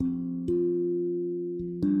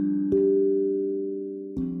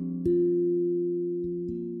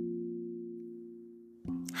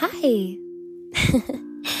Hi.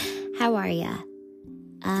 How are ya?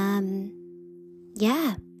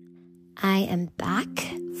 Yeah, I am back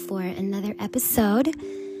for another episode.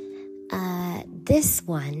 This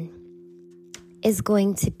one is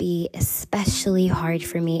going to be especially hard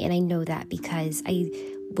for me, and I know that because I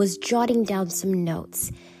was jotting down some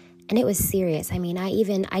notes, and it was serious. I mean,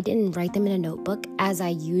 I didn't write them in a notebook as I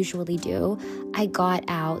usually do. I got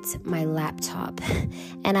out my laptop,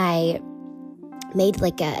 and I made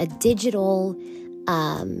like a digital,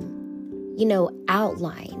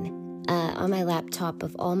 outline on my laptop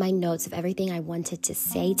of all my notes of everything I wanted to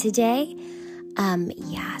say today.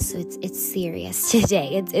 So it's serious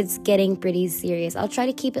today. It's getting pretty serious. I'll try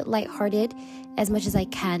to keep it lighthearted as much as I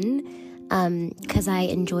can, because I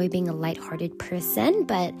enjoy being a lighthearted person,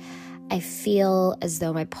 but I feel as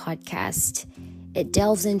though my podcast, it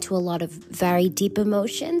delves into a lot of very deep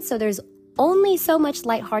emotions, so there's only so much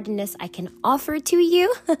lightheartedness I can offer to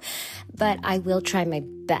you, but I will try my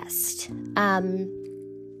best.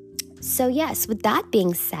 So yes, with that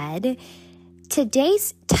being said,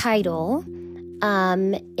 today's title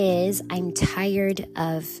is I'm Tired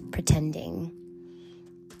of Pretending.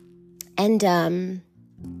 And I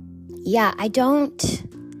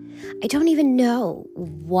don't even know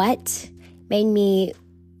what made me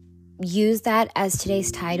use that as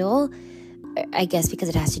today's title. I guess because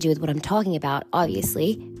it has to do with what I'm talking about,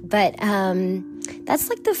 obviously. But that's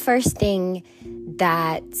like the first thing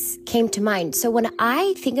that came to mind. So when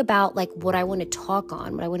I think about like what I want to talk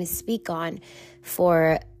on, what I want to speak on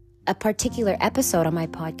for a particular episode on my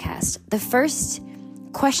podcast, the first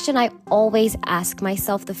question I always ask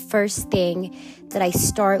myself, the first thing that I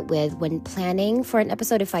start with when planning for an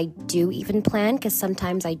episode, if I do even plan, because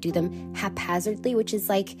sometimes I do them haphazardly, which is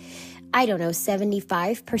like,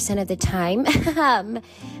 75% of the time.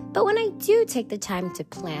 But when I do take the time to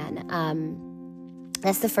plan,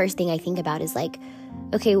 that's the first thing I think about is like,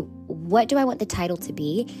 okay, what do I want the title to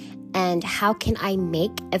be? And how can I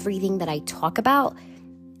make everything that I talk about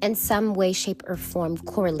in some way, shape, or form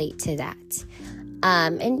correlate to that?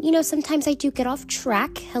 Sometimes I do get off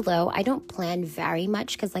track. I don't plan very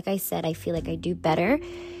much because, like I said, I feel like I do better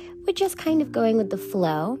with just kind of going with the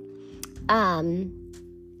flow.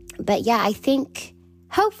 But yeah, I think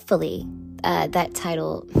hopefully that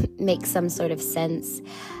title makes some sort of sense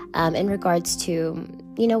in regards to,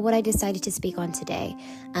 what I decided to speak on today.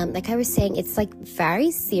 Like I was saying, it's like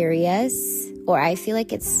very serious, or I feel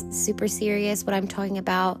like it's super serious what I'm talking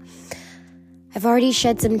about. I've already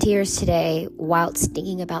shed some tears today whilst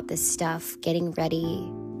thinking about this stuff, getting ready,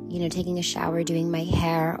 taking a shower, doing my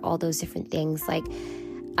hair, all those different things. Like,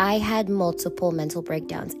 I had multiple mental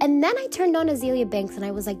breakdowns. And then I turned on Azealia Banks and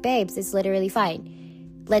I was like, babes, it's literally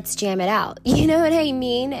fine. Let's jam it out. You know what I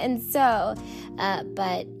mean? And so,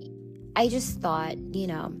 but I just thought,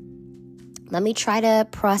 let me try to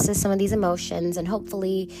process some of these emotions. And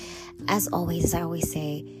hopefully, as always, as I always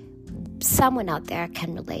say, someone out there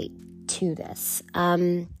can relate to this.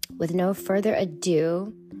 With no further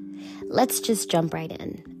ado, let's just jump right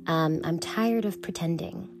in. I'm tired of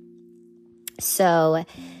pretending. So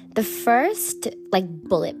the first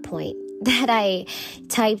bullet point that I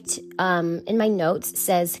typed in my notes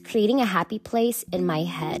says, creating a happy place in my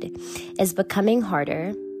head is becoming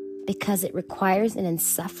harder because it requires an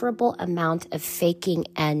insufferable amount of faking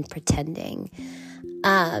and pretending.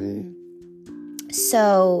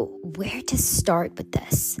 So where to start with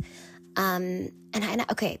this?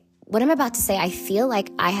 Okay, what I'm about to say, I feel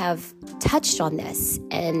like I have touched on this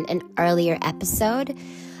in an earlier episode,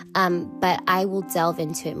 but I will delve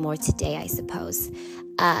into it more today, I suppose.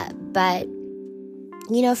 But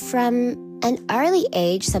from an early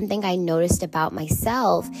age, something I noticed about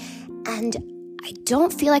myself, and I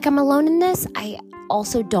don't feel like I'm alone in this. I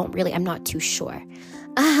also I'm not too sure.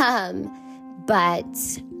 But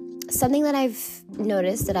something that I've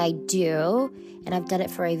noticed that I do, and I've done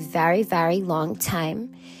it for a very, very long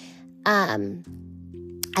time,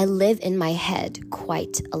 I live in my head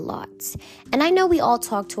quite a lot. And I know we all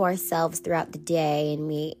talk to ourselves throughout the day, and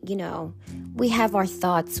we have our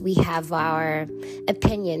thoughts, we have our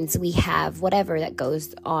opinions, we have whatever that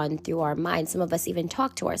goes on through our minds. Some of us even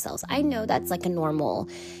talk to ourselves. I know that's like a normal,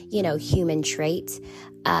 human trait.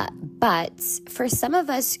 But for some of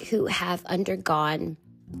us who have undergone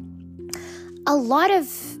a lot of,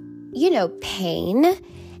 pain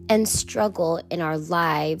and struggle in our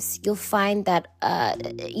lives, you'll find that,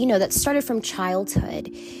 that started from childhood.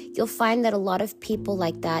 You'll find that a lot of people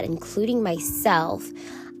like that, including myself,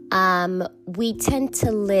 we tend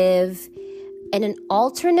to live in an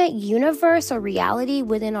alternate universe or reality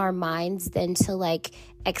within our minds than to like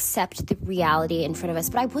accept the reality in front of us.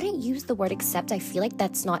 But I wouldn't use the word accept. I feel like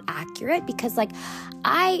that's not accurate, because like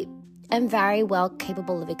I am very well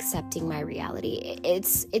capable of accepting my reality.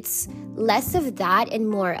 It's less of that and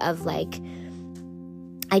more of like,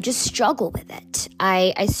 I just struggle with it.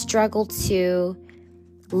 I struggle to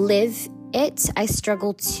live it. I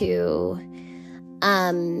struggle to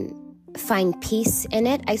find peace in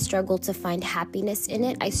it. I struggle to find happiness in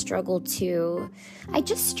it. I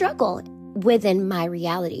just struggle within my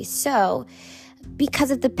reality. So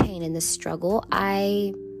because of the pain and the struggle,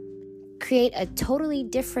 I create a totally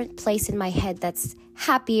different place in my head that's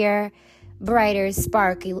happier, brighter,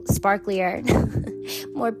 sparklier,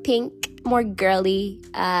 more pink, more girly,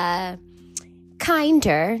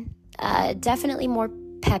 kinder, definitely more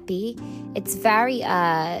peppy. It's very,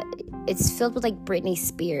 it's filled with like Britney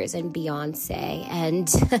Spears and Beyonce and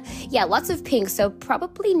yeah, lots of pink. So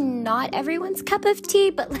probably not everyone's cup of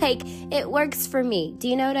tea, but like it works for me. Do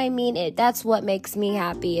you know what I mean? That's what makes me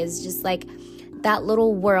happy, is just like that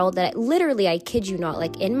little world that I kid you not,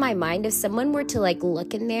 like in my mind, if someone were to like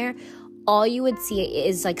look in there, all you would see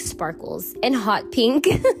is like sparkles and hot pink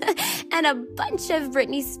and a bunch of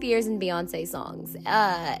Britney Spears and Beyonce songs.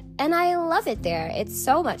 And I love it there. It's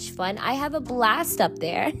so much fun. I have a blast up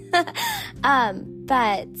there.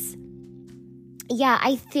 But yeah,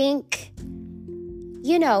 I think,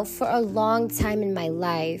 you know, for a long time in my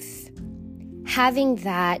life, having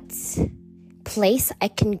that place I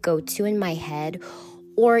can go to in my head,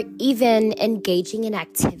 or even engaging in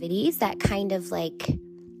activities that kind of like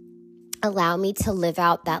allow me to live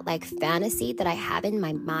out that like fantasy that I have in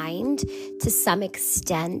my mind to some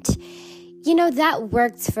extent, you know, that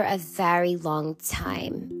worked for a very long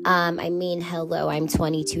time. I mean, hello, I'm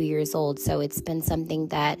 22 years old, so it's been something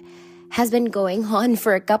that has been going on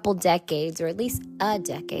for a couple decades, or at least a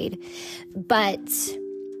decade. But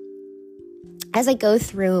as I go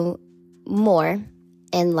through more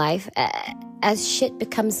in life, as shit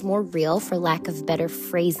becomes more real, for lack of better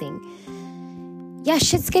phrasing, yeah,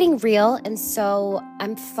 shit's getting real, and so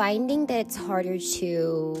I'm finding that it's harder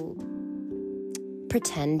to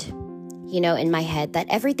pretend, you know, in my head that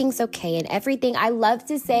everything's okay and everything. I love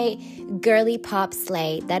to say girly pop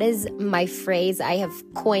slay. That is my phrase. I have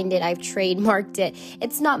coined it. I've trademarked it.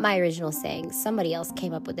 It's not my original saying. Somebody else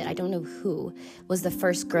came up with it. I don't know who was the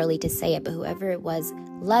first girly to say it, but whoever it was,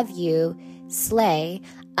 love you, slay.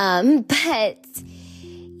 But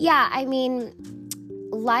yeah, I mean,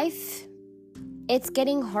 life, it's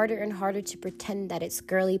getting harder and harder to pretend that it's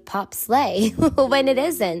girly pop slay when it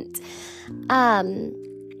isn't.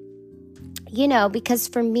 You know, because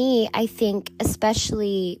for me, I think,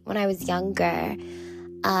 especially when I was younger,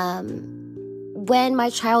 when my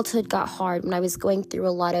childhood got hard, when I was going through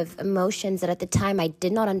a lot of emotions that at the time I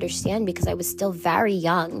did not understand because I was still very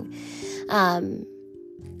young,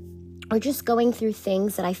 or just going through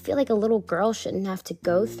things that I feel like a little girl shouldn't have to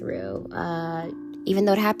go through, even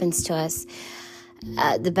though it happens to us.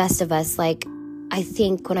 The best of us, like, I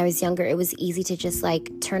think when I was younger, it was easy to just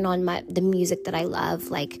like turn on the music that I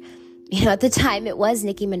love. Like, you know, at the time it was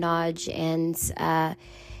Nicki Minaj and,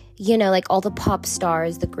 you know, like all the pop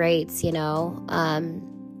stars, the greats, you know,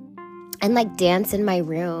 and like dance in my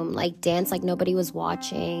room, like dance like nobody was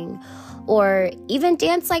watching, or even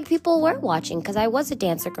dance like people were watching, because I was a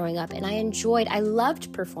dancer growing up and I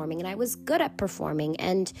loved performing and I was good at performing.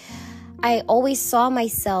 And I always saw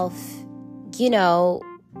myself, you know,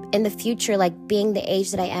 in the future, like being the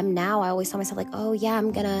age that I am now. I always saw myself like, oh yeah,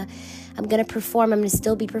 I'm gonna perform. I'm gonna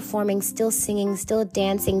still be performing, still singing, still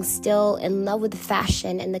dancing, still in love with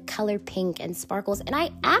fashion and the color pink and sparkles. And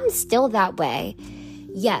I am still that way.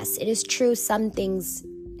 Yes, it is true. Some things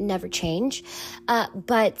never change.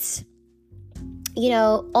 But, you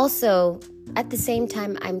know, also at the same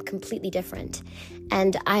time, I'm completely different.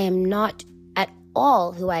 And I am not at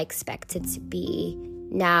all who I expected to be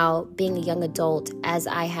now, being a young adult, as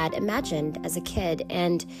I had imagined as a kid.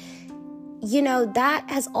 And, you know, that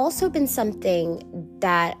has also been something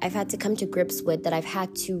that I've had to come to grips with, that I've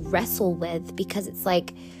had to wrestle with, because it's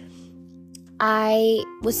like, I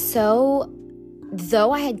was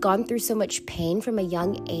though I had gone through so much pain from a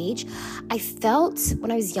young age, I felt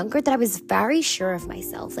when I was younger that I was very sure of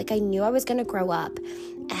myself. Like, I knew I was going to grow up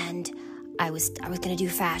and I was going to do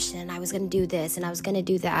fashion, and I was going to do this, and I was going to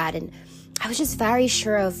do that. And I was just very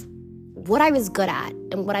sure of what I was good at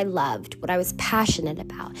and what I loved, what I was passionate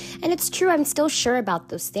about. And it's true, I'm still sure about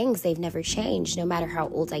those things. They've never changed, no matter how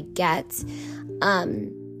old I get.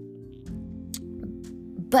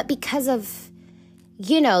 But because of,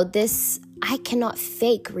 you know, this, I cannot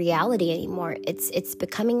fake reality anymore. It's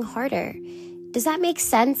becoming harder Does that make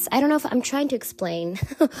sense? I don't know if I'm trying to explain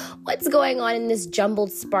what's going on in this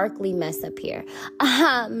jumbled, sparkly mess up here.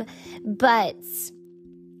 But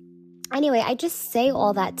anyway, I just say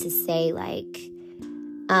all that to say, like,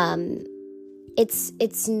 it's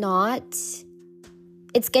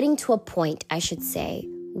getting to a point, I should say,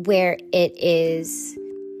 where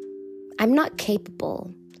I'm not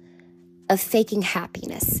capable of faking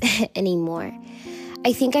happiness anymore.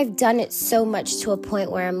 I think I've done it so much to a point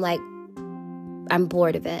where I'm like, I'm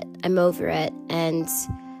bored of it. I'm over it. And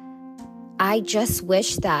I just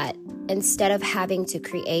wish that instead of having to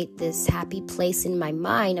create this happy place in my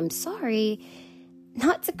mind, I'm sorry,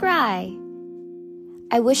 not to cry.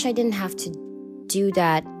 I wish I didn't have to do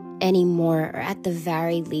that anymore, or at the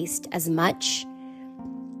very least as much.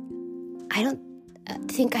 I don't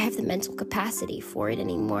think I have the mental capacity for it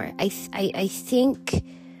anymore. I think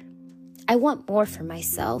I want more for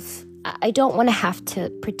myself. I don't want to have to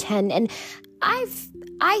pretend. And I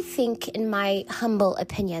think, in my humble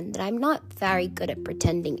opinion, that I'm not very good at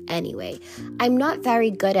pretending anyway. I'm not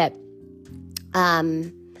very good at,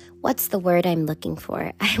 what's the word I'm looking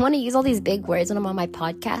for? I want to use all these big words when I'm on my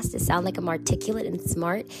podcast to sound like I'm articulate and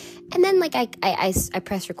smart. And then, like, I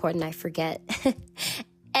press record and I forget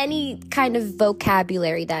any kind of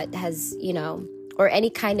vocabulary that has, or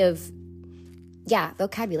any kind of,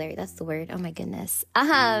 vocabulary, that's the word. Oh my goodness.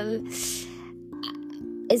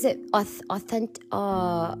 Is it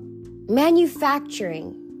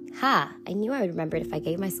manufacturing? I knew I would remember it if I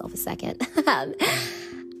gave myself a second.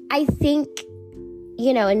 I think,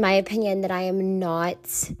 in my opinion, that I am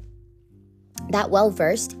not that well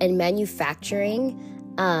versed in manufacturing,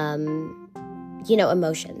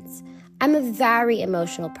 emotions. I'm a very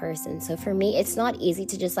emotional person. So for me, it's not easy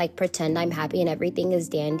to just like pretend I'm happy and everything is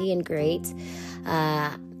dandy and great.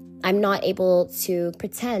 I'm not able to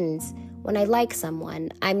pretend when I like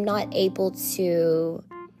someone. I'm not able to,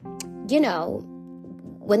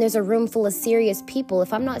 when there's a room full of serious people,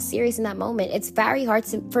 if I'm not serious in that moment, it's very hard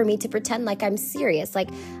for me to pretend like I'm serious.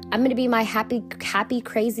 Like, I'm going to be my happy,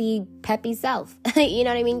 crazy, peppy self. You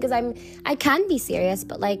know what I mean? Because I can be serious,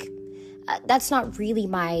 but like, that's not really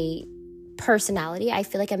my personality. I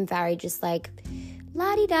feel like I'm very just like,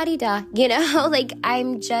 la-di-da-di-da, like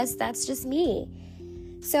that's just me.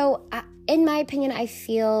 So in my opinion, I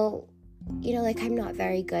feel, like I'm not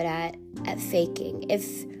very good at faking.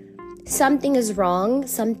 If something is wrong,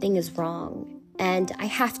 something is wrong, and I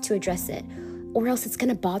have to address it, or else it's going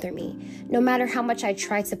to bother me. No matter how much I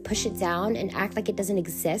try to push it down and act like it doesn't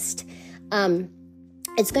exist,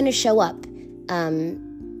 it's going to show up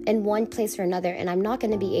in one place or another, and I'm not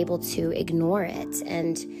going to be able to ignore it.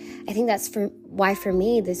 And I think that's why for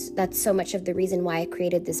me, that's so much of the reason why I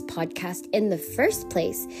created this podcast in the first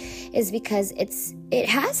place, is because it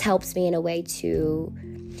has helped me in a way to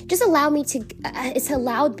just it's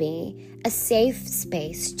allowed me a safe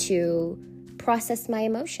space to process my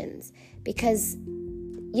emotions, because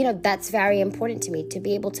that's very important to me, to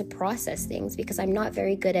be able to process things, because I'm not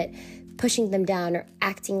very good at pushing them down or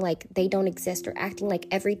acting like they don't exist or acting like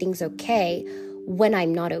everything's okay when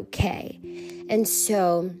I'm not okay. And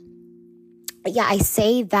so, I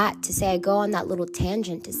say that to say, I go on that little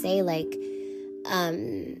tangent to say, like,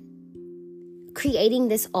 creating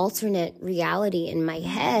this alternate reality in my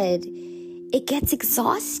head, it gets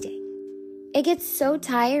exhausting. It gets so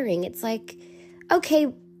tiring. It's like,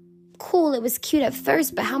 okay, cool, it was cute at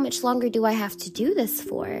first, but how much longer do I have to do this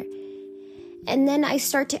for? And then I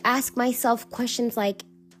start to ask myself questions like,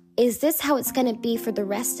 is this how it's going to be for the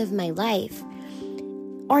rest of my life?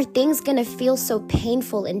 Are things going to feel so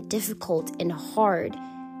painful and difficult and hard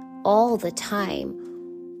all the time?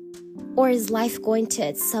 Or is life going to,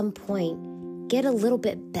 at some point, get a little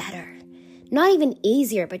bit better? Not even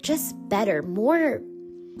easier, but just better, more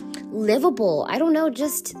livable. I don't know,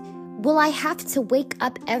 just, will I have to wake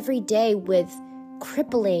up every day with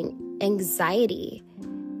crippling anxiety?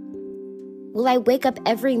 Will I wake up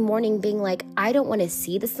every morning being like, I don't want to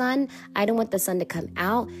see the sun. I don't want the sun to come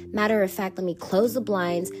out. Matter of fact, let me close the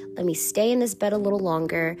blinds. Let me stay in this bed a little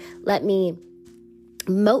longer. Let me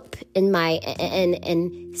mope in my,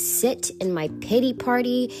 and sit in my pity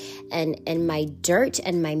party and my dirt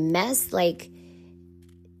and my mess. Like,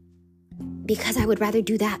 because I would rather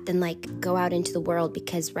do that than like go out into the world,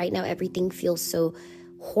 because right now everything feels so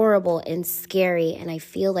horrible and scary, and I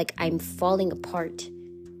feel like I'm falling apart.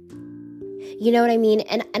 You know what I mean?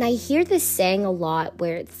 And I hear this saying a lot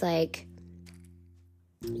where it's like,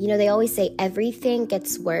 they always say everything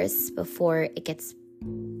gets worse before it gets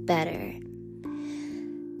better.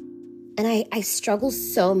 And I struggle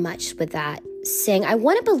so much with that saying. I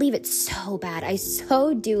want to believe it so bad. I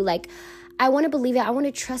so do. Like, I want to believe it. I want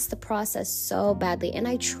to trust the process so badly. And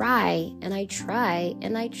I try, and I try,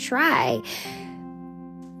 and I try.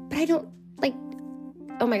 But I don't, like,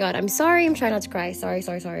 oh my God, I'm sorry. I'm trying not to cry.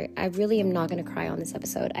 Sorry. I really am not going to cry on this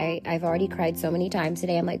episode. I've already cried so many times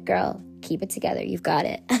today. I'm like, girl, keep it together. You've got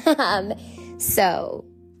it. So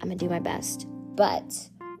I'm going to do my best. But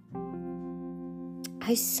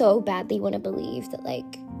I so badly want to believe that,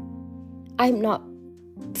 like, I'm not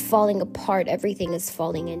falling apart. Everything is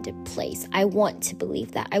falling into place. I want to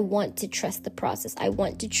believe that. I want to trust the process. I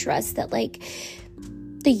want to trust that, like,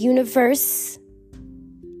 the universe,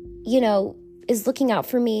 you know, is looking out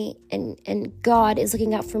for me, and God is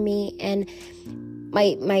looking out for me, and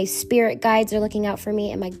my spirit guides are looking out for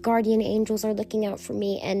me, and my guardian angels are looking out for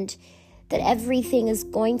me, and that everything is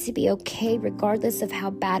going to be okay regardless of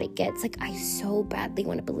how bad it gets. Like, I so badly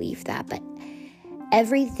want to believe that, but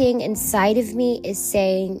everything inside of me is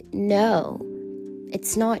saying, no,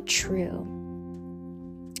 it's not true.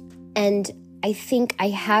 And I think I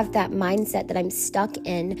have that mindset that I'm stuck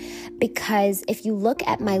in, because if you look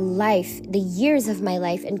at my life, the years of my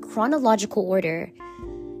life in chronological order,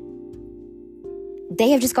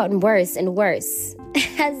 they have just gotten worse and worse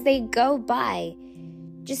as they go by.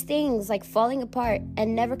 Just things like falling apart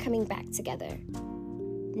and never coming back together,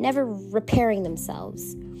 never repairing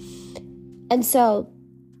themselves. And so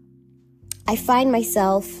I find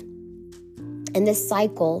myself in this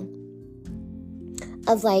cycle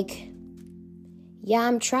of, like, yeah,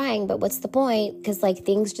 I'm trying, but what's the point? Because, like,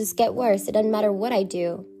 things just get worse. It doesn't matter what I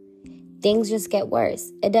do. Things just get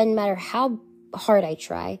worse. It doesn't matter how hard I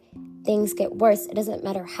try. Things get worse. It doesn't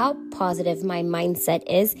matter how positive my mindset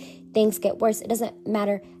is. Things get worse. It doesn't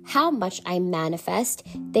matter how much I manifest.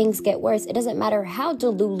 Things get worse. It doesn't matter how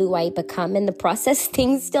delulu I become in the process.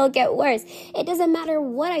 Things still get worse. It doesn't matter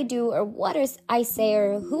what I do or what I say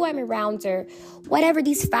or who I'm around or whatever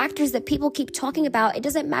these factors that people keep talking about. It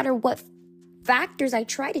doesn't matter what factors I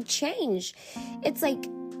try to change. It's like,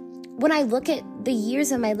 when I look at the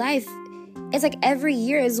years of my life, it's like every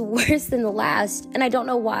year is worse than the last. And I don't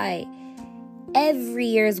know why. Every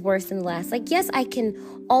year is worse than the last. Like, yes, I can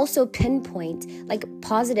also pinpoint, like,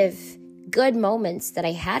 positive, good moments that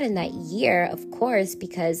I had in that year, of course,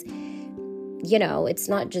 because, you know, it's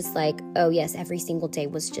not just like, oh yes, every single day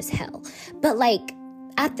was just hell. But, like,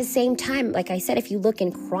 at the same time, like I said, if you look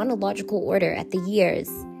in chronological order at the years,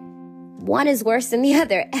 one is worse than the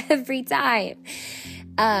other every time.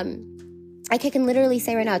 I can literally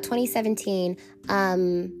say right now, 2017,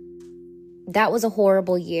 that was a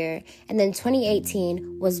horrible year. And then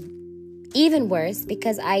 2018 was even worse,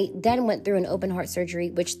 because I then went through an open heart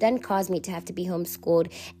surgery, which then caused me to have to be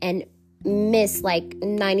homeschooled and miss like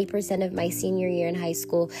 90% of my senior year in high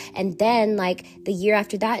school. And then, like, the year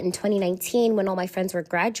after that, in 2019, when all my friends were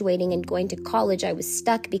graduating and going to college, I was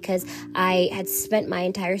stuck because I had spent my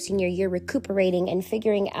entire senior year recuperating and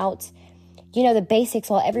figuring out, you know, the basics,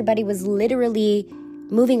 while everybody was literally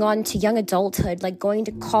moving on to young adulthood, like going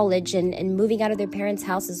to college and moving out of their parents'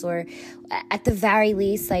 houses, or at the very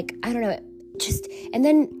least, like, I don't know, just, and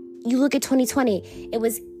then you look at 2020, it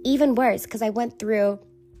was even worse, because I went through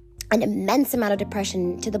an immense amount of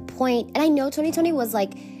depression to the point, and I know 2020 was,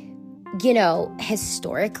 like, you know,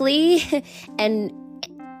 historically and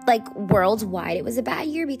like worldwide, it was a bad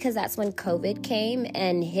year, because that's when COVID came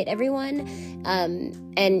and hit everyone.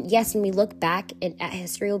 And yes, when we look back at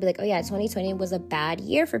history, we'll be like, oh yeah, 2020 was a bad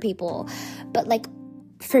year for people. But, like,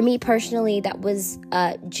 for me personally, that was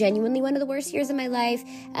genuinely one of the worst years of my life.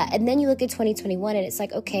 And then you look at 2021 and it's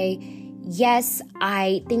like, okay, yes,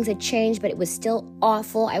 things had changed, but it was still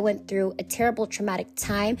awful. I went through a terrible traumatic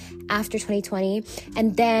time after 2020.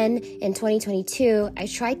 And then in 2022, I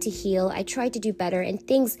tried to heal. I tried to do better, and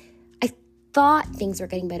I thought things were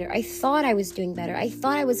getting better. I thought I was doing better. I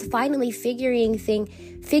thought I was finally figuring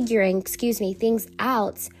things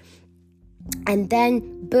out. And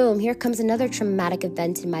then, boom, here comes another traumatic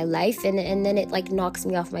event in my life. And then it, like, knocks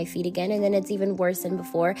me off my feet again. And then it's even worse than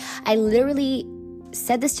before. I literally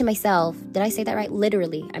said this to myself. Did I say that right?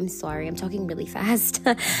 Literally. I'm sorry. I'm talking really fast.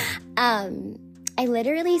 I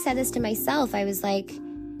literally said this to myself. I was like,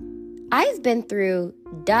 I've been through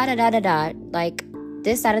like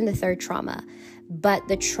this, that, and the third trauma. But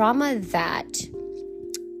the trauma that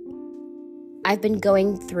I've been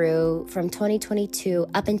going through from 2022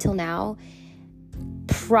 up until now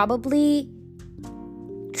probably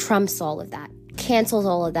trumps all of that, cancels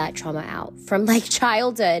all of that trauma out from, like,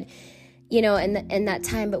 childhood, you know, in that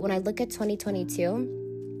time. But when I look at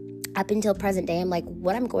 2022 up until present day, I'm like,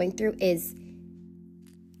 what I'm going through is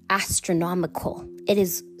astronomical. It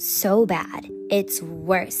is so bad. It's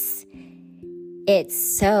worse.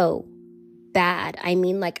 It's so bad. I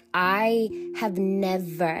mean, like, I have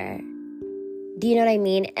never, do you know what I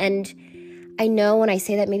mean? And I know when I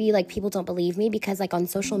say that, maybe like people don't believe me because like on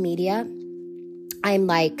social media, I'm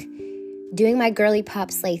like doing my girly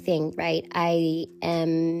pop slay thing, right? I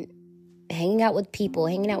am hanging out with people,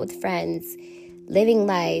 hanging out with friends, living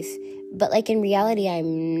life. But like in reality,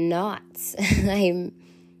 I'm not.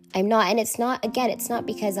 I'm not. And it's not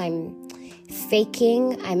because I'm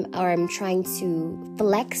faking, I'm trying to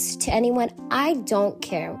flex to anyone. I don't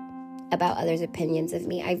care about others' opinions of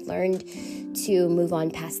me. I've learned to move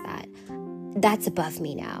on past that. That's above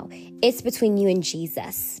me now. It's between you and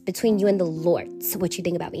Jesus, between you and the Lord. So what you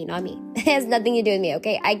think about me, not me. It has nothing to do with me,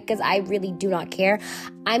 okay? Because I really do not care.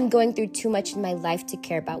 I'm going through too much in my life to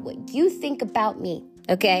care about what you think about me,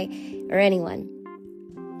 okay? Or anyone.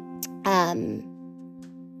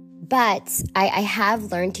 But I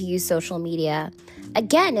have learned to use social media,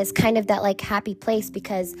 again, as kind of that like happy place,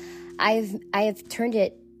 because I have turned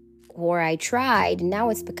it, or I tried, and now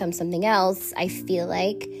it's become something else. I feel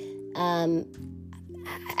like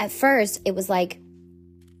at first it was like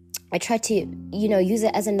I tried to, use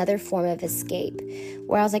it as another form of escape,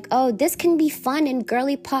 where I was like, oh, this can be fun and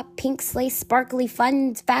girly pop, pink slay, sparkly,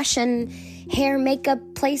 fun, fashion, hair, makeup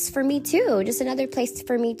place for me too. Just another place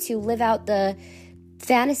for me to live out the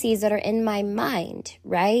fantasies that are in my mind,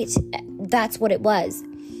 right? That's what it was.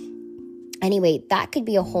 Anyway, that could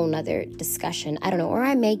be a whole nother discussion. I don't know, or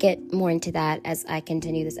I may get more into that as I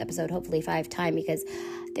continue this episode, hopefully if I have time, because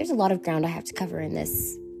there's a lot of ground I have to cover in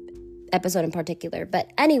this episode in particular. But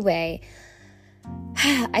anyway,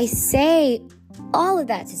 I say all of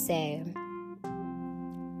that to say,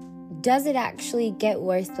 does it actually get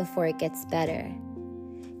worse before it gets better?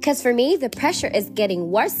 Because for me, the pressure is getting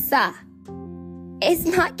worse. It's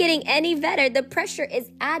not getting any better. The pressure is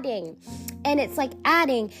adding. And it's like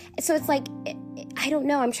adding. So it's like, I don't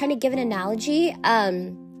know. I'm trying to give an analogy. I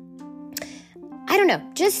don't know.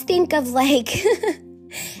 Just think of like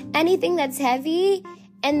anything that's heavy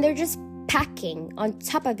and they're just packing on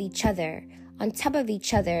top of each other. And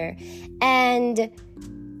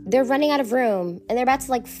they're running out of room and they're about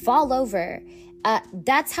to like fall over.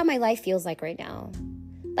 That's how my life feels like right now.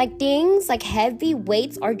 Like things like heavy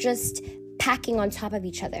weights are just packing on top of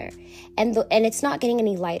each other, and it's not getting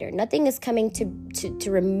any lighter. Nothing is coming to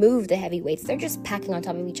remove the heavy weights. They're just packing on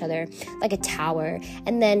top of each other like a tower,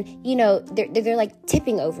 and then they're like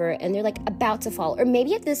tipping over and they're like about to fall, or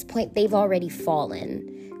maybe at this point they've already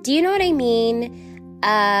fallen. Do you know what I mean?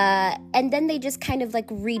 And then they just kind of like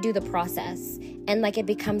redo the process, and like it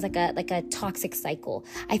becomes like a toxic cycle.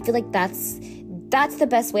 I feel like that's the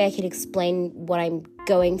best way I can explain what I'm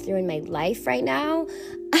going through in my life right now.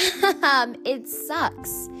 It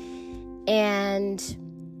sucks. And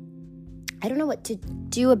I don't know what to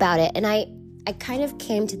do about it. And I kind of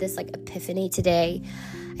came to this like epiphany today.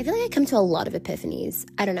 I feel like I come to a lot of epiphanies.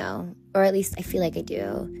 I don't know. Or at least I feel like I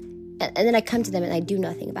do. And then I come to them and I do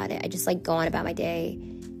nothing about it. I just like go on about my day.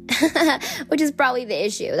 Which is probably the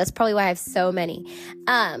issue. That's probably why I have so many.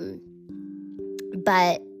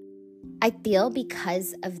 But I feel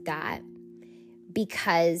because of that,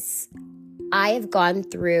 because I have gone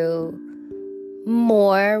through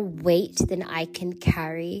more weight than I can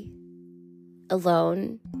carry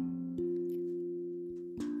alone,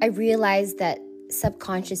 I realized that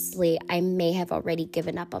subconsciously I may have already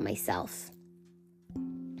given up on myself.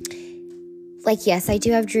 Like, yes, I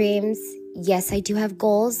do have dreams. Yes, I do have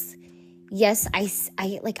goals. Yes, I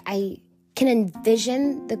can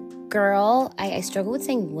envision the girl. I struggle with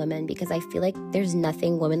saying woman because I feel like there's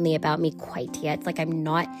nothing womanly about me quite yet. Like I'm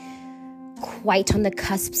not quite on the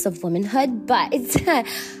cusps of womanhood, but it's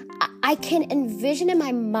I can envision in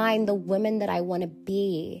my mind the woman that I want to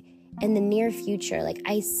be in the near future. Like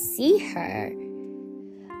I see her,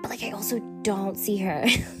 but like I also don't see her.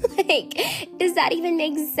 Like, does that even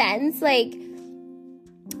make sense? Like,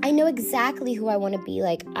 I know exactly who I want to be.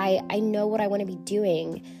 Like I know what I want to be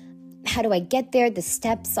doing. How do I get there? The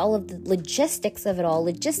steps, all of the logistics of it all.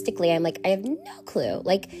 Logistically, I'm like, I have no clue.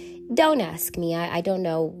 Like, don't ask me. I don't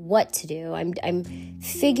know what to do. I'm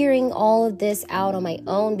figuring all of this out on my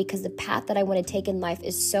own because the path that I want to take in life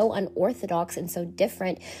is so unorthodox and so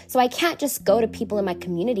different. So I can't just go to people in my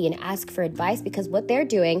community and ask for advice because what they're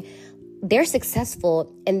doing, they're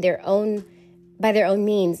successful in by their own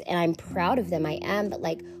means, and I'm proud of them. I am, but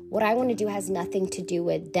like, what I want to do has nothing to do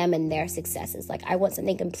with them and their successes. Like, I want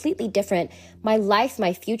something completely different. My life,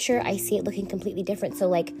 my future, I see it looking completely different. So,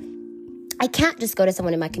 like, I can't just go to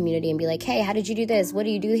someone in my community and be like, hey, how did you do this? What do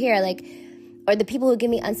you do here? Like, or the people who give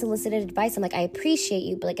me unsolicited advice, I'm like, I appreciate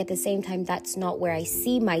you. But, like, at the same time, that's not where I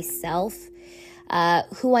see myself.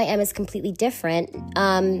 who I am is completely different.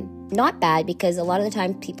 Not bad, because a lot of the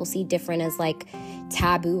time people see different as like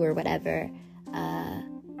taboo or whatever.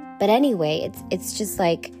 But anyway, it's just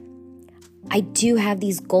like, I do have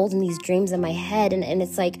these goals and these dreams in my head, and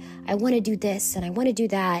it's like, I want to do this and I want to do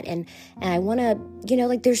that, and I want to,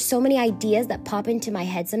 like, there's so many ideas that pop into my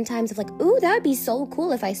head sometimes of like, ooh, that would be so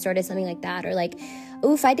cool if I started something like that, or like,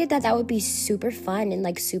 ooh, if I did that, that would be super fun and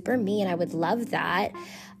like super me, and I would love that.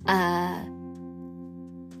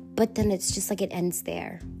 But then it's just like, it ends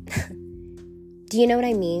there. Do you know what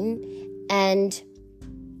I mean? And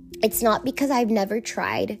it's not because I've never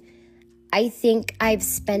tried. I think I've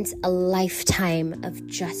spent a lifetime of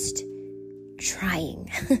just trying.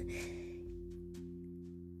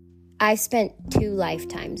 I've spent 2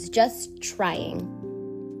 lifetimes just trying,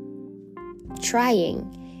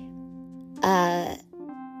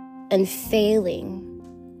 and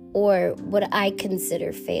failing, or what I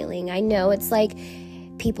consider failing. I know it's like,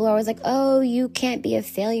 people are always like, oh, you can't be a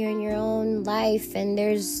failure in your own life, and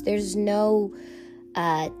there's no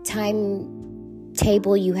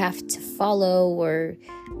timetable you have to follow, or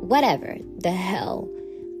whatever the hell.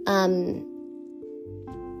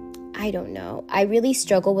 I don't know. I really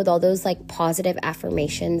struggle with all those like positive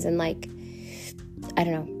affirmations and like, I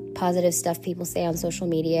don't know, positive stuff people say on social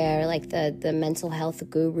media, or like the mental health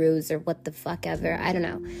gurus or what the fuck ever. I don't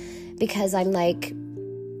know. Because I'm like,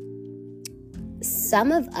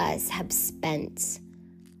 some of us have spent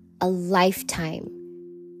a lifetime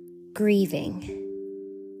grieving.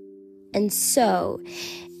 And so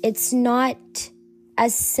it's not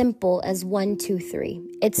as simple as 1, 2, 3.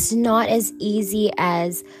 It's not as easy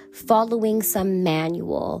as following some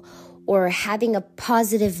manual or having a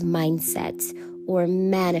positive mindset or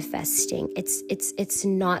manifesting. It's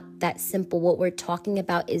not that simple. What we're talking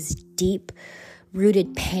about is deep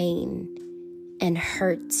rooted pain and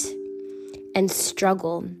hurt and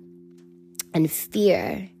struggle and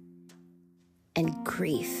fear and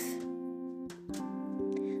grief.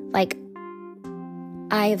 Like,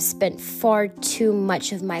 I have spent far too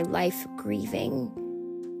much of my life grieving.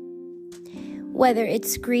 Whether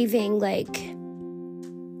it's grieving like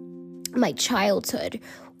my childhood,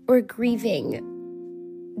 or grieving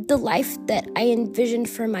the life that I envisioned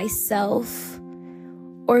for myself,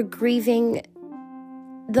 or grieving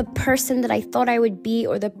the person that I thought I would be,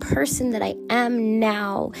 or the person that I am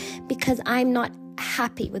now, because I'm not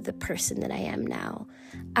happy with the person that I am now.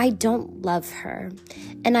 I don't love her,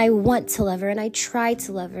 and I want to love her, and I try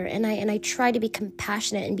to love her, and I try to be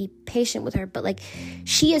compassionate and be patient with her, but like,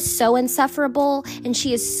 she is so insufferable, and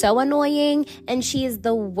she is so annoying, and she is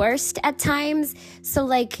the worst at times. So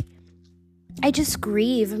like, I just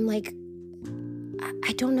grieve. I'm like,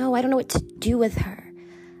 I don't know what to do with her.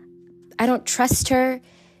 I don't trust her.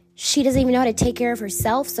 She doesn't even know how to take care of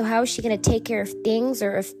herself, so how is she going to take care of things,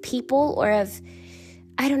 or of people, or of,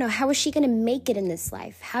 I don't know, how is she going to make it in this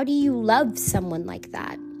life? How do you love someone like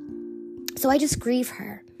that? So I just grieve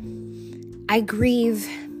her. I grieve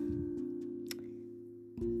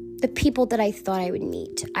the people that I thought I would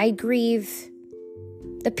meet. I grieve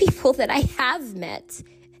the people that I have met,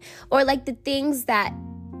 or like the things that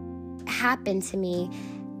happened to me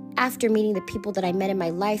after meeting the people that I met in my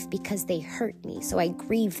life, because they hurt me. So I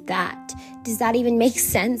grieve that. Does that even make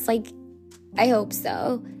sense? Like, I hope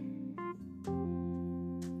so.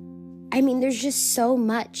 I mean, there's just so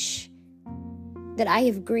much that I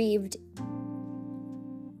have grieved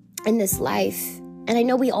in this life. And I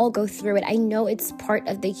know we all go through it. I know it's part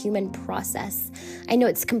of the human process. I know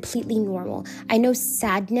it's completely normal. I know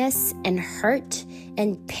sadness and hurt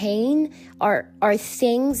and pain are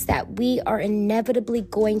things that we are inevitably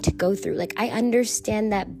going to go through. Like, I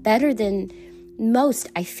understand that better than most,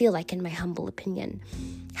 I feel like, in my humble opinion.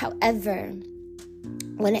 However,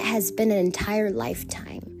 when it has been an entire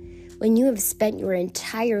lifetime, when you have spent your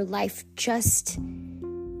entire life just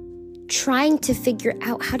trying to figure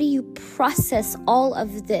out, how do you process all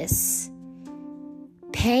of this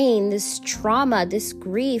pain, this trauma, this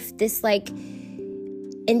grief, this like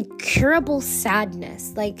incurable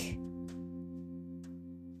sadness, like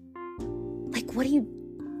what do you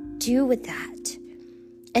do with that?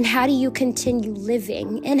 And how do you continue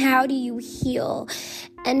living? And how do you heal?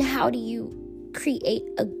 And how do you create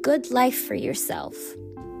a good life for yourself?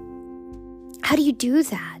 How do you do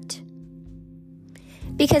that?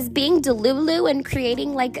 Because being Delulu and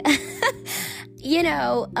creating like, a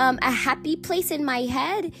happy place in my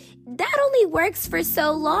head, that only works for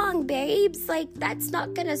so long, babes. Like, that's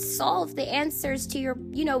not going to solve the answers to your,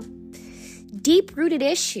 deep-rooted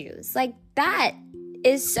issues. Like, that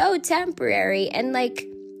is so temporary and like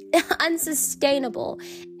unsustainable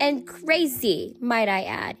and crazy, might I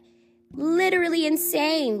add. literally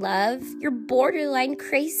insane, love. You're borderline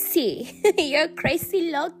crazy. You're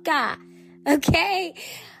crazy loca. Okay?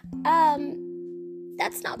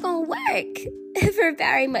 That's not gonna work for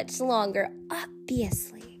very much longer,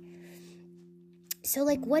 obviously. So,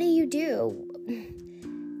 like, what do?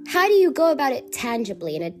 How do you go about it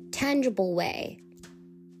tangibly, in a tangible way?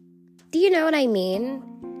 Do you know what I mean?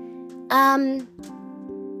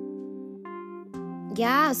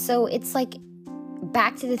 Yeah, so it's like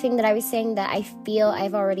back to the thing that I was saying, that I feel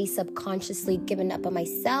I've already subconsciously given up on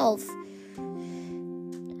myself.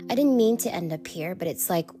 I didn't mean to end up here, but it's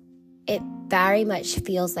like, it very much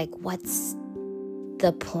feels like, what's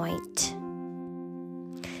the point?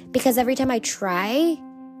 Because every time I try,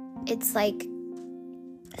 it's like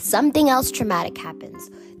something else traumatic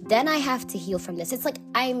happens. Then I have to heal from this. It's like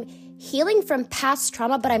I'm healing from past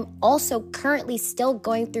trauma, but I'm also currently still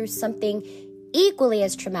going through something equally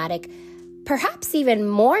as traumatic, perhaps even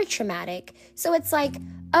more traumatic. So it's like,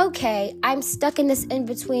 okay, I'm stuck in this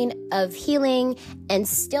in-between of healing and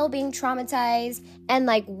still being traumatized. And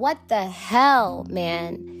like, what the hell,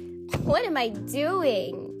 man? What am I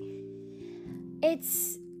doing?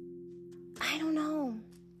 I don't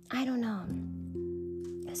know.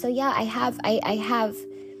 So yeah, I have,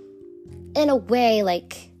 in a way,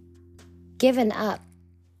 like, given up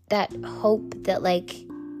that hope that, like,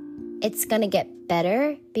 it's gonna get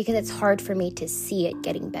better, because it's hard for me to see it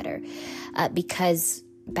getting better. Because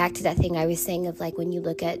back to that thing I was saying of, like, when you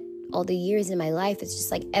look at all the years in my life, it's just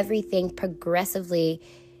like everything progressively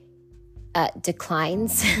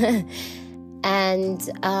declines. And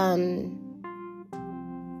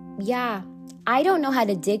yeah, I don't know how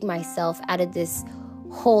to dig myself out of this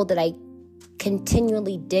hole that I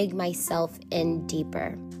continually dig myself in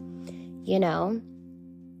deeper, you know?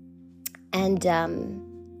 And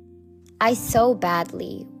I so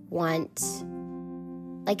badly want,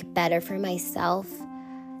 like, better for myself.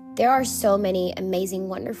 There are so many amazing,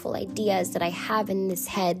 wonderful ideas that I have in this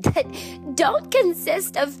head that don't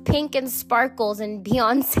consist of pink and sparkles and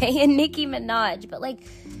Beyonce and Nicki Minaj, but, like,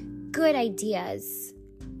 good ideas.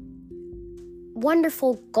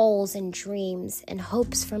 Wonderful goals and dreams and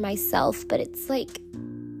hopes for myself, but it's like,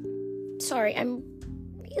 sorry, I'm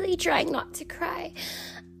really trying not to cry.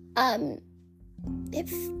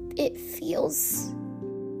 It feels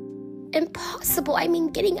impossible. I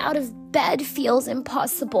mean, getting out of bed feels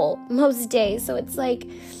impossible most days. So it's like,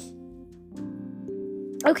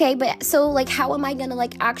 okay, but so, like, how am I gonna,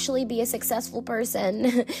 like, actually be a successful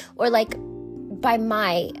person? Or, like, by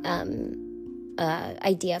my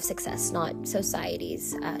idea of success, not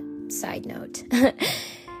society's, side note.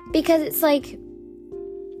 Because it's like,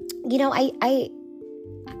 you know, I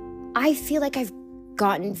feel like I've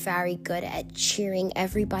gotten very good at cheering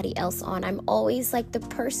everybody else on. I'm always like the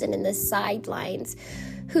person in the sidelines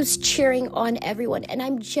who's cheering on everyone. And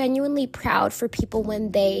I'm genuinely proud for people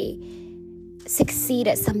when they succeed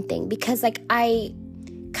at something, because, like, I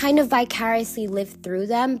kind of vicariously live through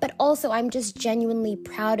them, but also I'm just genuinely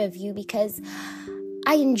proud of you, because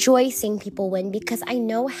I enjoy seeing people win, because I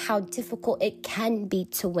know how difficult it can be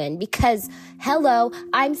to win, because, hello,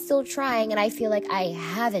 I'm still trying and I feel like I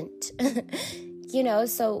haven't. You know,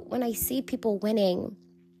 so when I see people winning,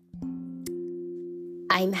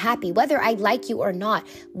 I'm happy, whether I like you or not,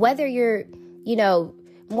 whether you're, you know,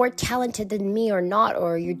 more talented than me or not,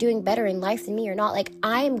 or you're doing better in life than me or not. Like,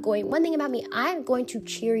 one thing about me, I'm going to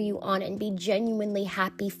cheer you on and be genuinely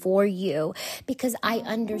happy for you, because I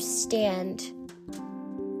understand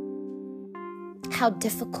how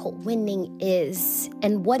difficult winning is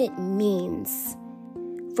and what it means,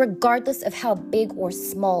 regardless of how big or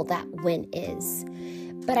small that win is.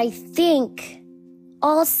 But I think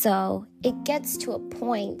also it gets to a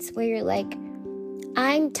point where you're like,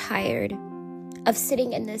 I'm tired of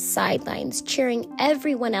sitting in the sidelines, cheering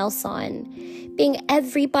everyone else on, being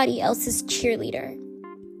everybody else's cheerleader,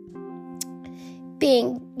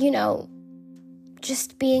 being, you know,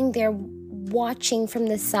 just being there watching from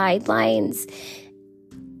the sidelines,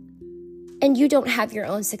 and you don't have your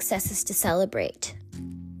own successes to celebrate.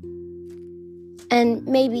 And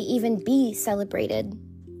maybe even be celebrated.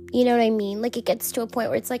 You know what I mean? Like, it gets to a point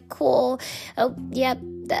where it's like, cool. Oh, yep,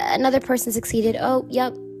 another person succeeded. Oh,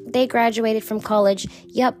 yep, they graduated from college.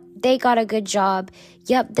 Yep, they got a good job.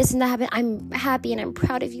 Yep, this and that happened. I'm happy and I'm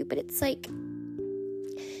proud of you. But it's like,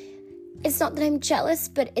 it's not that I'm jealous,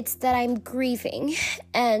 but it's that I'm grieving.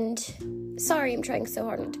 And sorry, I'm trying so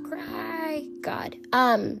hard not to cry. God.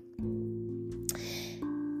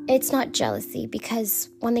 It's not jealousy, because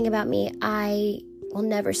one thing about me, I will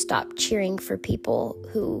never stop cheering for people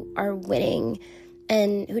who are winning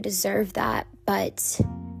and who deserve that. But,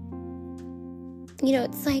 you know,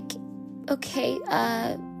 it's like, okay,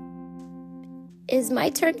 is my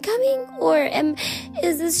turn coming? Or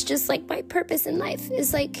is this just like my purpose in life?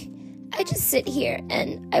 Is like, I just sit here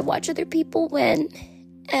and I watch other people win,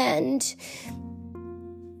 and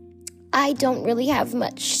I don't really have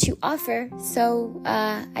much to offer. So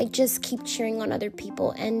I just keep cheering on other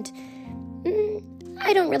people, and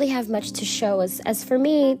I don't really have much to show. As for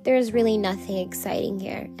me, there's really nothing exciting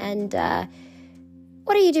here. And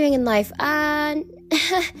what are you doing in life?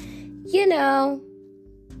 You know,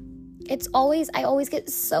 I always get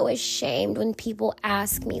so ashamed when people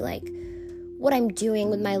ask me like what I'm doing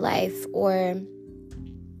with my life or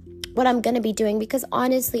what I'm going to be doing, because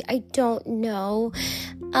honestly, I don't know.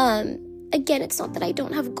 Again, it's not that I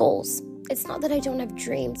don't have goals. It's not that I don't have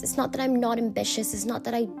dreams. It's not that I'm not ambitious. It's not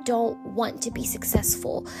that I don't want to be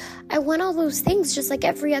successful. I want all those things just like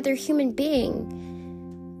every other human being.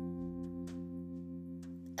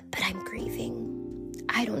 But I'm grieving.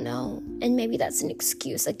 I don't know. And maybe that's an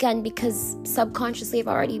excuse, again, because subconsciously I've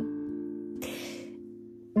already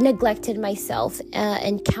neglected myself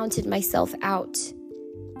and counted myself out.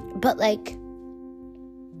 But like,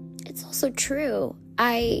 it's also true.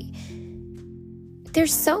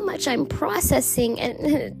 There's so much I'm processing,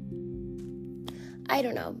 and I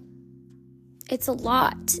don't know. It's a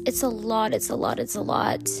lot.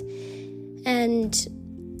 And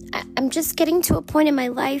I'm just getting to a point in my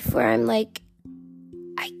life where I'm like,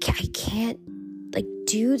 I can't like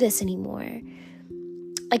do this anymore.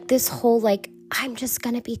 Like this whole like, I'm just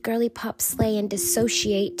gonna be girly pop slay and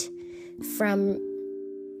dissociate from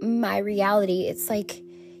my reality. It's like,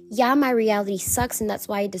 yeah, my reality sucks, and that's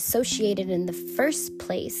why I dissociated in the first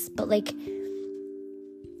place. But like,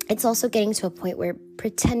 it's also getting to a point where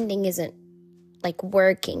pretending isn't like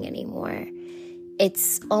working anymore.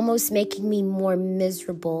 It's almost making me more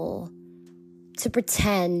miserable to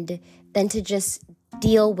pretend than to just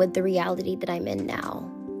deal with the reality that I'm in now.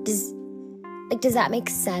 Does that make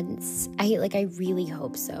sense? I really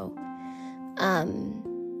hope so.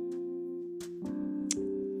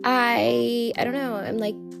 I don't know. I'm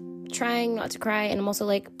like trying not to cry, and I'm also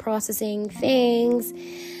like processing things.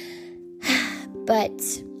 But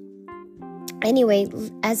anyway,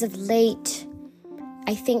 as of late,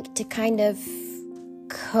 I think to kind of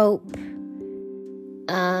cope,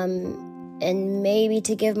 and maybe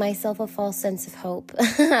to give myself a false sense of hope,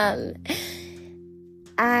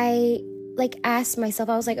 I like asked myself,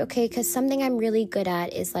 I was like, okay, because something I'm really good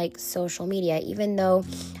at is like social media, even though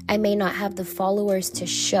I may not have the followers to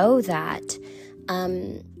show that.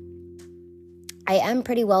 I am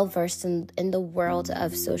pretty well versed in the world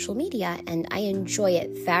of social media, and I enjoy it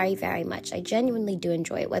very, very much. I genuinely do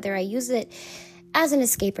enjoy it, whether I use it as an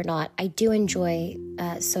escape or not. I do enjoy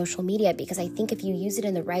social media, because I think if you use it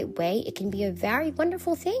in the right way, it can be a very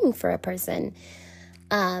wonderful thing for a person.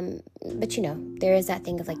 But you know, there is that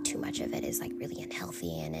thing of like too much of it is like really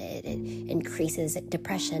unhealthy, and it increases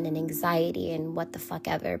depression and anxiety and what the fuck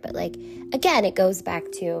ever. But like, again, it goes back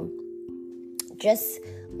to just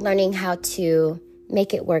learning how to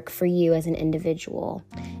make it work for you as an individual.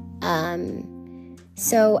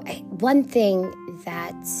 So one thing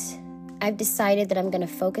that I've decided that I'm going to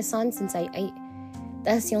focus on, since I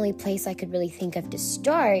that's the only place I could really think of to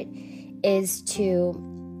start, is to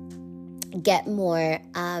get more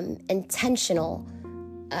intentional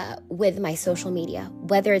with my social media,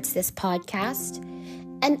 whether it's this podcast.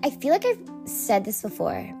 And I feel like I've said this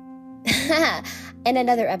before in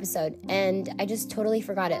another episode, and I just totally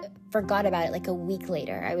forgot about it like a week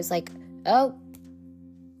later. I was like, oh,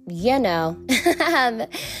 you know.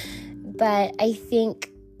 But I think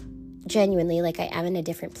genuinely, like, I am in a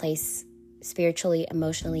different place spiritually,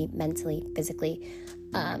 emotionally, mentally, physically.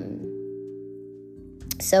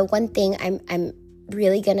 So one thing I'm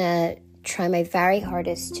really gonna try my very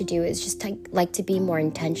hardest to do is just to be more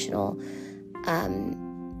intentional,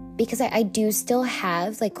 because I do still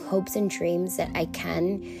have like hopes and dreams that I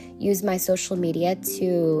can use my social media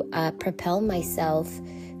to propel myself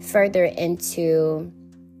further into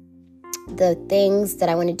the things that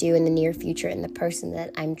I want to do in the near future and the person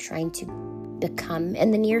that I'm trying to become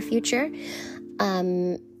in the near future.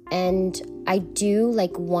 And I do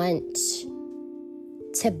like want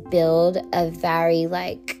to build a very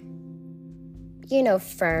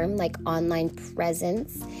firm online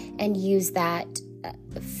presence and use that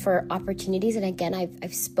for opportunities. And again,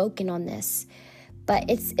 I've spoken on this, but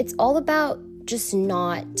it's all about just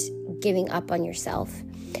not giving up on yourself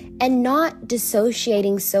and not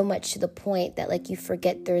dissociating so much to the point that you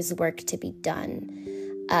forget there's work to be done.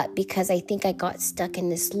 Because I think I got stuck in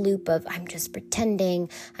this loop of I'm just pretending,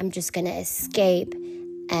 I'm just going to escape.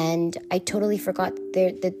 And I totally forgot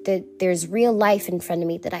there's real life in front of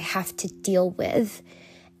me that I have to deal with.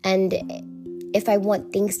 And if I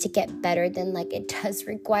want things to get better, then like it does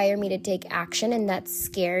require me to take action, and that's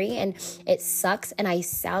scary and it sucks. And I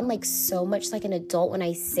sound like so much like an adult when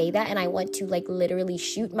I say that, and I want to like literally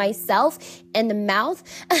shoot myself in the mouth.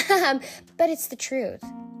 But it's the truth.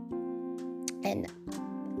 And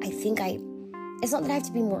I think it's not that I have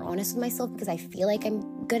to be more honest with myself, because I feel like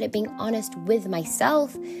I'm good at being honest with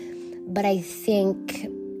myself, but I think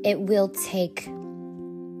it will take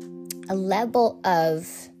a level of,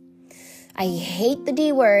 I hate the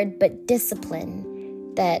D word, but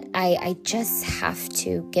discipline that I just have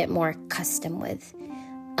to get more accustomed with.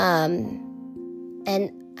 And,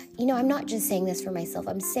 I'm not just saying this for myself.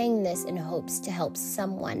 I'm saying this in hopes to help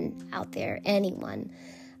someone out there, anyone.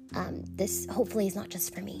 This hopefully is not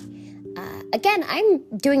just for me. Again, I'm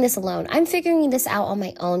doing this alone. I'm figuring this out on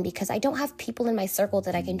my own because I don't have people in my circle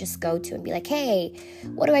that I can just go to and be like, hey,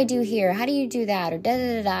 what do I do here? How do you do that? Or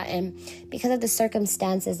da-da-da-da. And because of the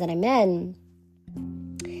circumstances that I'm in,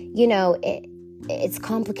 it's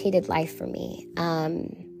complicated life for me.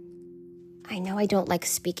 I know I don't like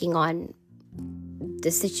speaking on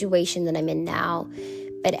the situation that I'm in now,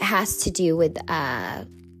 but it has to do with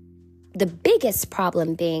the biggest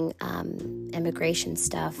problem being immigration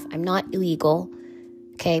stuff. I'm not illegal,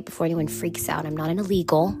 okay? Before anyone freaks out, I'm not an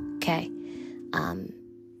illegal, okay?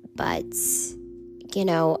 But,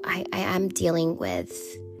 I am dealing with,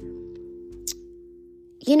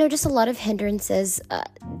 just a lot of hindrances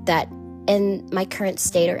that in my current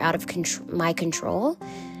state are out of my control.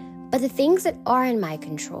 But the things that are in my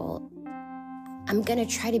control, I'm going to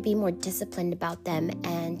try to be more disciplined about them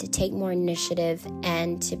and to take more initiative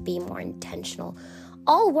and to be more intentional.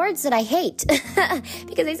 All words that I hate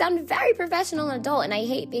because they sound very professional and adult, and I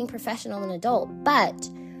hate being professional and adult. But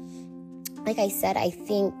like I said, I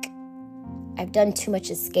think I've done too much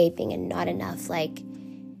escaping and not enough. Like,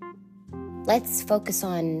 let's focus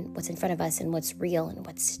on what's in front of us and what's real and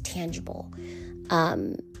what's tangible.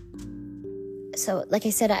 So like I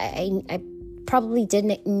said, I probably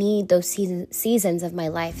didn't need those seasons of my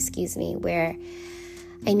life, where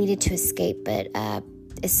I needed to escape, but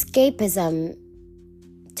escapism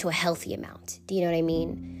to a healthy amount. Do you know what I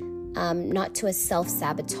mean? Not to a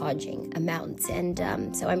self-sabotaging amount. And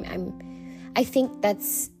so I think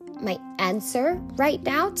that's my answer right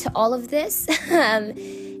now to all of this.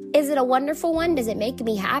 Is it a wonderful one? Does it make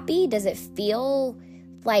me happy? Does it feel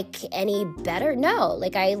like any better? No,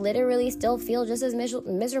 like I literally still feel just as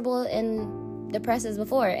miserable and depressed as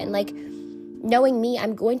before. And like, knowing me,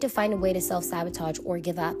 I'm going to find a way to self-sabotage or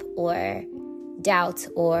give up or doubt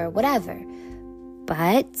or whatever.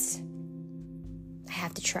 But I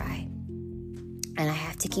have to try. And I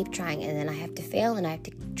have to keep trying. And then I have to fail, and I have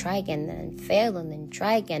to try again, and then fail, and then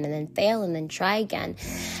try again, and then fail, and then try again.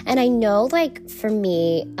 And I know, like, for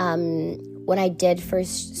me, when I did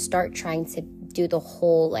first start trying to do the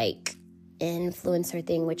whole, like, influencer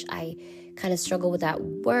thing, which I kind of struggle with that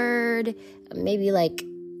word, maybe, like,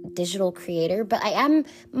 digital creator. But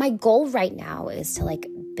my goal right now is to, like,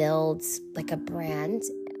 build, like, a brand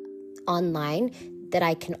online that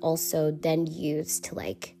I can also then use to,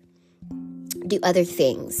 like, do other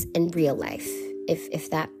things in real life, if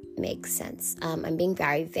that makes sense. I'm being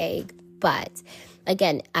very vague, but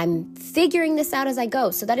again, I'm figuring this out as I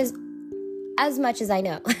go. So that is as much as I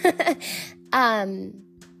know.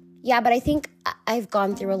 But I think I've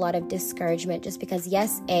gone through a lot of discouragement just because,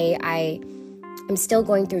 yes, I'm still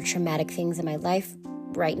going through traumatic things in my life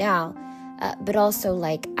right now, but also,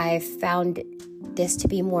 like, I've found this to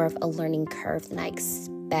be more of a learning curve than I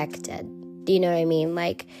expected. Do you know what I mean?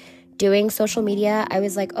 Like, doing social media, I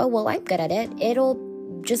was like, oh, well, I'm good at it. It'll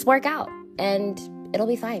just work out and it'll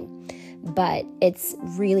be fine. But it's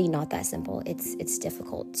really not that simple. It's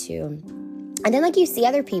difficult to. And then, like, you see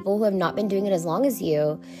other people who have not been doing it as long as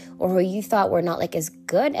you, or who you thought were not, like, as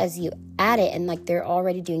good as you at it, and, like, they're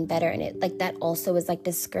already doing better. And it, like, that also is, like,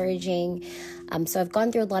 discouraging. So I've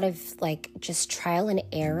gone through a lot of, like, just trial and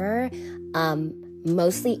error,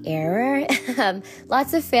 mostly error,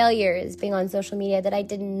 lots of failures being on social media that I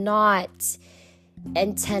did not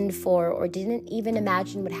intend for or didn't even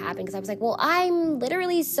imagine would happen, because I was like, well, I'm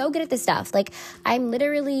literally so good at this stuff. Like, I'm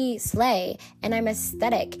literally slay, and I'm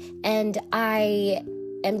aesthetic, and I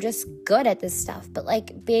am just good at this stuff. But,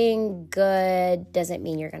 like, being good doesn't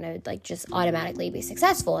mean you're gonna, like, just automatically be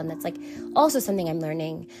successful, and that's, like, also something I'm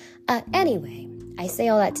learning. Anyway, I say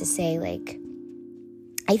all that to say, like,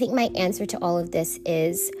 I think my answer to all of this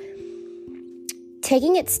is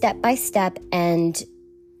taking it step by step and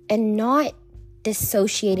not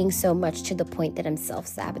dissociating so much to the point that I'm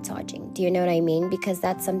self-sabotaging. Do you know what I mean? Because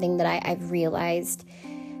that's something that I've realized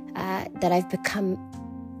that I've become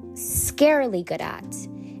scarily good at.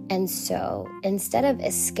 And so instead of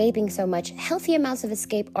escaping so much, healthy amounts of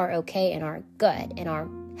escape are okay and are good and are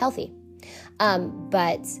healthy.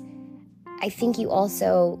 But I think you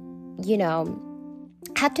also,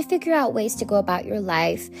 have to figure out ways to go about your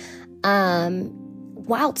life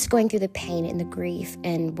whilst going through the pain and the grief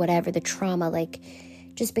and whatever, the trauma, like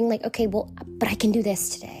just being like, okay, well, but I can do this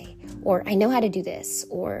today, or I know how to do this,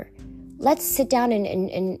 or let's sit down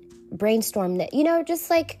and brainstorm that, just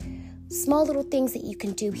like small little things that you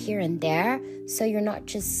can do here and there, so you're not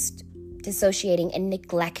just dissociating and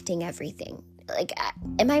neglecting everything. Like,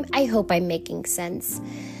 I hope I'm making sense.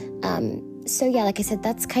 So yeah, like I said,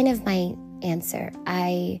 that's kind of my answer.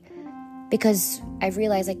 Because I've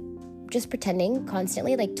realized, like, just pretending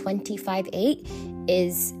constantly, like 25/8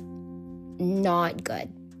 is not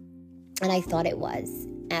good. And I thought it was,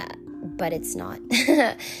 but it's not.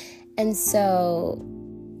 And so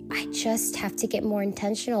I just have to get more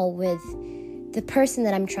intentional with the person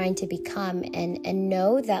that I'm trying to become, and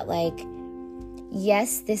know that, like,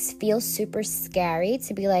 yes, this feels super scary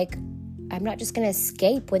to be like, I'm not just going to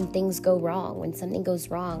escape when things go wrong, when something goes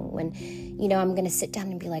wrong, when, I'm going to sit down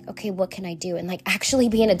and be like, okay, what can I do? And like actually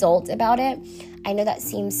be an adult about it. I know that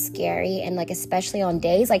seems scary. And like, especially on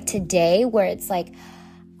days like today where it's like,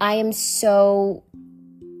 I am so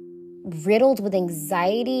riddled with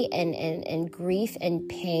anxiety and grief and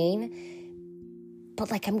pain, but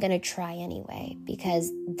like, I'm going to try anyway,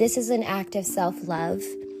 because this is an act of self-love.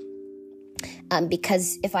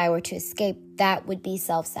 Because if I were to escape, that would be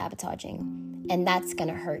self-sabotaging, and that's going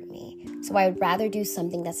to hurt me. So I would rather do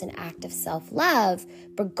something that's an act of self-love,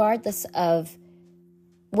 regardless of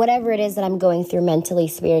whatever it is that I'm going through mentally,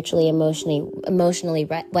 spiritually, emotionally,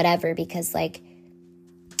 whatever, because like,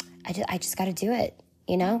 I just got to do it.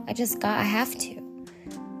 I have to.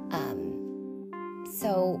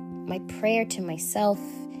 So my prayer to myself,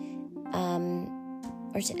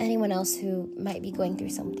 or to anyone else who might be going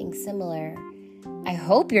through something similar, I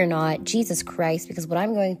hope you're not, Jesus Christ, because what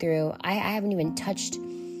I'm going through, I haven't even touched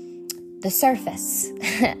the surface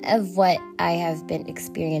of what I have been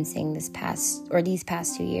experiencing these past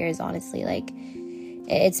 2 years, honestly. Like,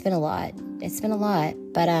 it's been a lot.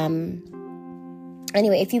 But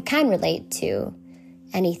anyway, if you can relate to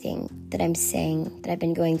anything that I'm saying that I've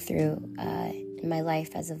been going through in my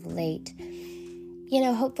life as of late,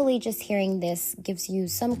 hopefully just hearing this gives you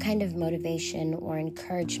some kind of motivation or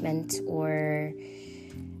encouragement, or,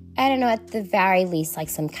 I don't know, at the very least, like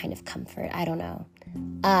some kind of comfort. I don't know.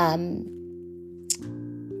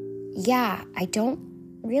 Yeah, I don't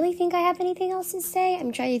really think I have anything else to say.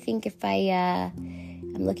 I'm trying to think if I'm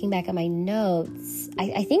looking back at my notes.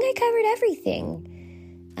 I think I covered everything.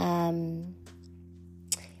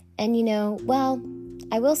 And well,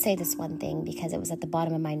 I will say this one thing, because it was at the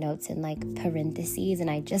bottom of my notes in like parentheses, and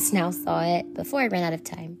I just now saw it before I ran out of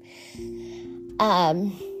time.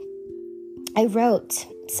 I wrote,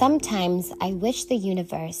 sometimes I wish the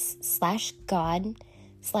universe / God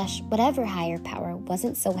 / whatever higher power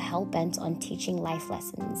wasn't so hell-bent on teaching life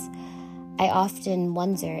lessons. I often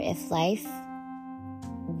wonder if life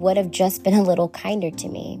would have just been a little kinder to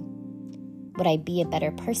me. Would I be a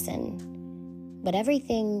better person? Would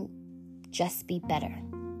everything just be better?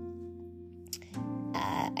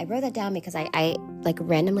 I wrote that down because I like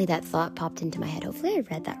randomly that thought popped into my head. Hopefully I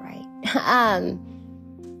read that right.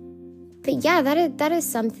 But yeah, that is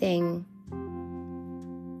something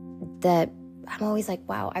that I'm always like,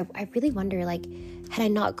 wow, I really wonder, like, had I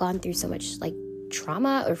not gone through so much like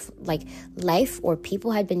trauma, or like life, or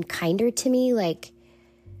people had been kinder to me, like,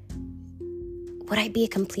 would I be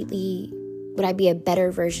a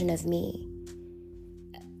better version of me?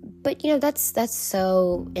 But, that's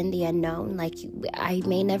so in the unknown. Like, I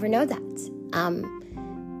may never know that.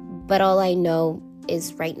 But all I know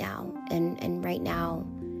is right now. And right now,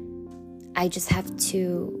 I just have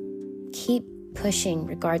to keep pushing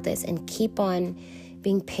regardless, and keep on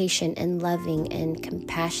being patient and loving and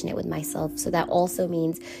compassionate with myself. So that also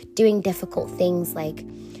means doing difficult things, like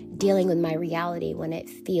dealing with my reality when it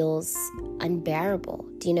feels unbearable.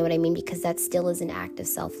 Do you know what I mean? Because that still is an act of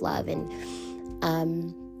self-love. And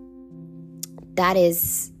that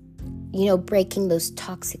is, breaking those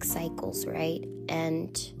toxic cycles, right?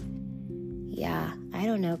 And yeah, I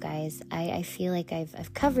don't know, guys. I feel like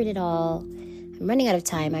I've covered it all. I'm running out of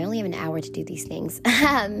time. I only have an hour to do these things.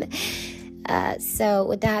 So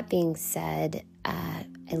with that being said, I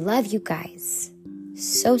love you guys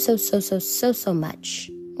so much,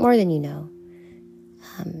 more than you know.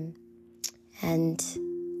 And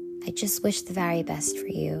I just wish the very best for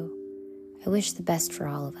you. I wish the best for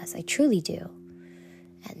all of us. I truly do.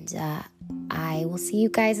 And I will see you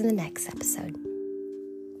guys in the next episode.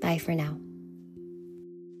 Bye for now.